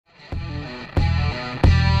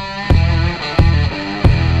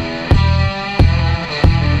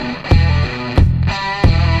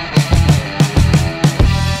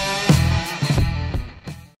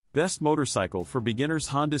Best motorcycle for beginners: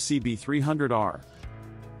 Honda CB300R.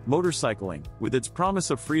 Motorcycling, with its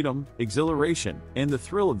promise of freedom, exhilaration, and the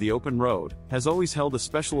thrill of the open road, has always held a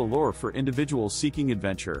special allure for individuals seeking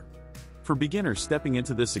adventure. For beginners stepping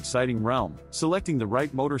into this exciting realm, selecting the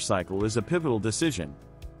right motorcycle is a pivotal decision.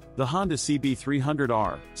 The Honda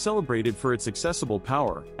CB300R, celebrated for its accessible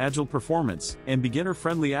power, agile performance, and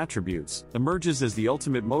beginner-friendly attributes, emerges as the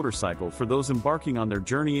ultimate motorcycle for those embarking on their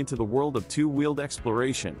journey into the world of two-wheeled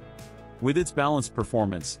exploration. With its balanced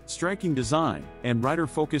performance, striking design, and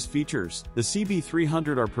rider-focused features, the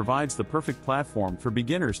CB300R provides the perfect platform for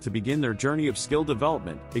beginners to begin their journey of skill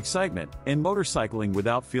development, excitement, and motorcycling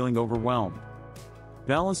without feeling overwhelmed.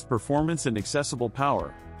 Balanced performance and accessible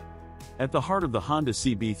power. At the heart of the Honda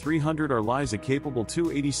CB300R lies a capable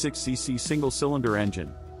 286cc single-cylinder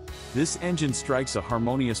engine. This engine strikes a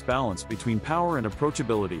harmonious balance between power and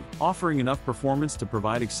approachability, offering enough performance to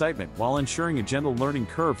provide excitement while ensuring a gentle learning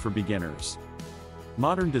curve for beginners.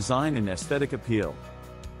 Modern design and aesthetic appeal.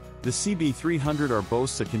 The CB300R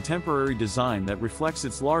boasts a contemporary design that reflects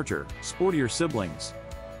its larger, sportier siblings.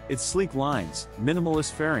 Its sleek lines,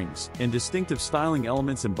 minimalist fairings, and distinctive styling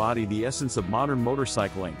elements embody the essence of modern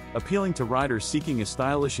motorcycling, appealing to riders seeking a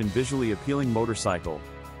stylish and visually appealing motorcycle.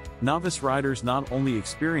 Novice riders not only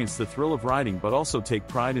experience the thrill of riding but also take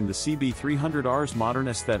pride in the CB300R's modern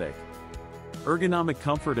aesthetic. Ergonomic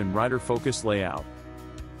comfort and rider-focused layout.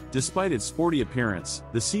 Despite its sporty appearance,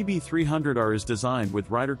 the CB300R is designed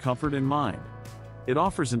with rider comfort in mind. It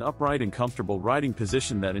offers an upright and comfortable riding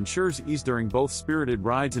position that ensures ease during both spirited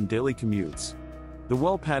rides and daily commutes. The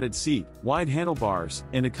well-padded seat, wide handlebars,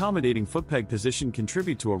 and accommodating footpeg position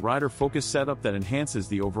contribute to a rider-focused setup that enhances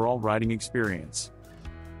the overall riding experience.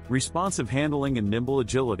 Responsive handling and nimble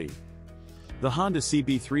agility. The Honda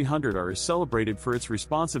CB300R is celebrated for its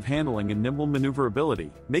responsive handling and nimble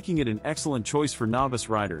maneuverability, making it an excellent choice for novice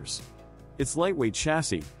riders. Its lightweight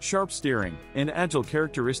chassis, sharp steering, and agile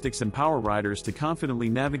characteristics empower riders to confidently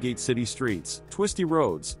navigate city streets, twisty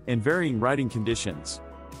roads, and varying riding conditions.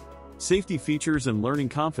 Safety features and learning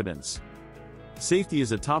confidence. Safety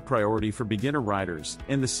is a top priority for beginner riders,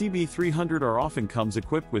 and the CB300R often comes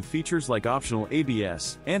equipped with features like optional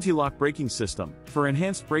ABS, anti-lock braking system, for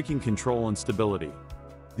enhanced braking control and stability.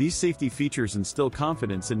 These safety features instill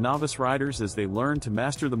confidence in novice riders as they learn to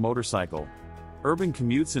master the motorcycle. Urban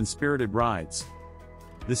commutes and spirited rides.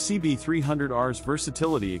 The CB300R's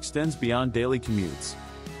versatility extends beyond daily commutes.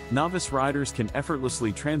 Novice riders can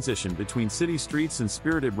effortlessly transition between city streets and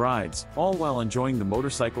spirited rides, all while enjoying the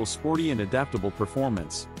motorcycle's sporty and adaptable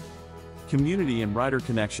performance. Community and rider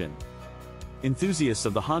connection. Enthusiasts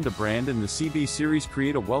of the Honda brand and the CB series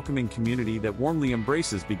create a welcoming community that warmly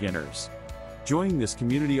embraces beginners. Joining this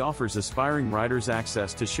community offers aspiring riders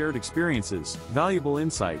access to shared experiences, valuable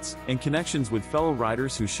insights, and connections with fellow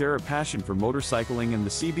riders who share a passion for motorcycling and the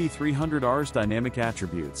CB300R's dynamic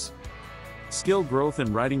attributes. Skill growth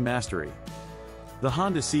and riding mastery. The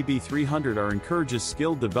Honda CB300R encourages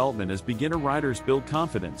skill development as beginner riders build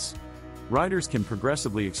confidence. Riders can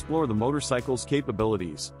progressively explore the motorcycle's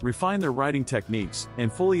capabilities, refine their riding techniques,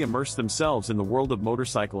 and fully immerse themselves in the world of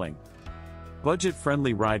motorcycling.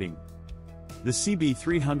 Budget-friendly riding. The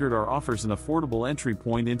CB300R offers an affordable entry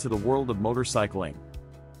point into the world of motorcycling.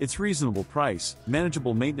 Its reasonable price,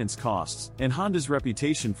 manageable maintenance costs, and Honda's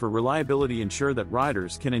reputation for reliability ensure that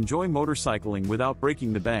riders can enjoy motorcycling without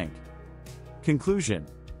breaking the bank. Conclusion.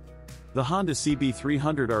 The Honda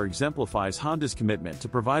CB300R exemplifies Honda's commitment to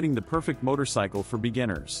providing the perfect motorcycle for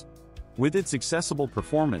beginners. With its accessible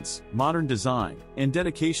performance, modern design, and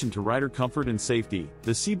dedication to rider comfort and safety,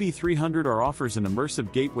 the CB300R offers an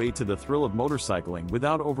immersive gateway to the thrill of motorcycling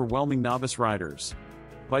without overwhelming novice riders.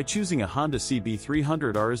 By choosing a Honda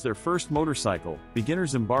CB300R as their first motorcycle,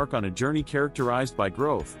 beginners embark on a journey characterized by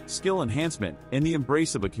growth, skill enhancement, and the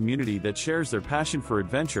embrace of a community that shares their passion for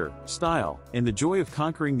adventure, style, and the joy of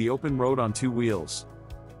conquering the open road on two wheels.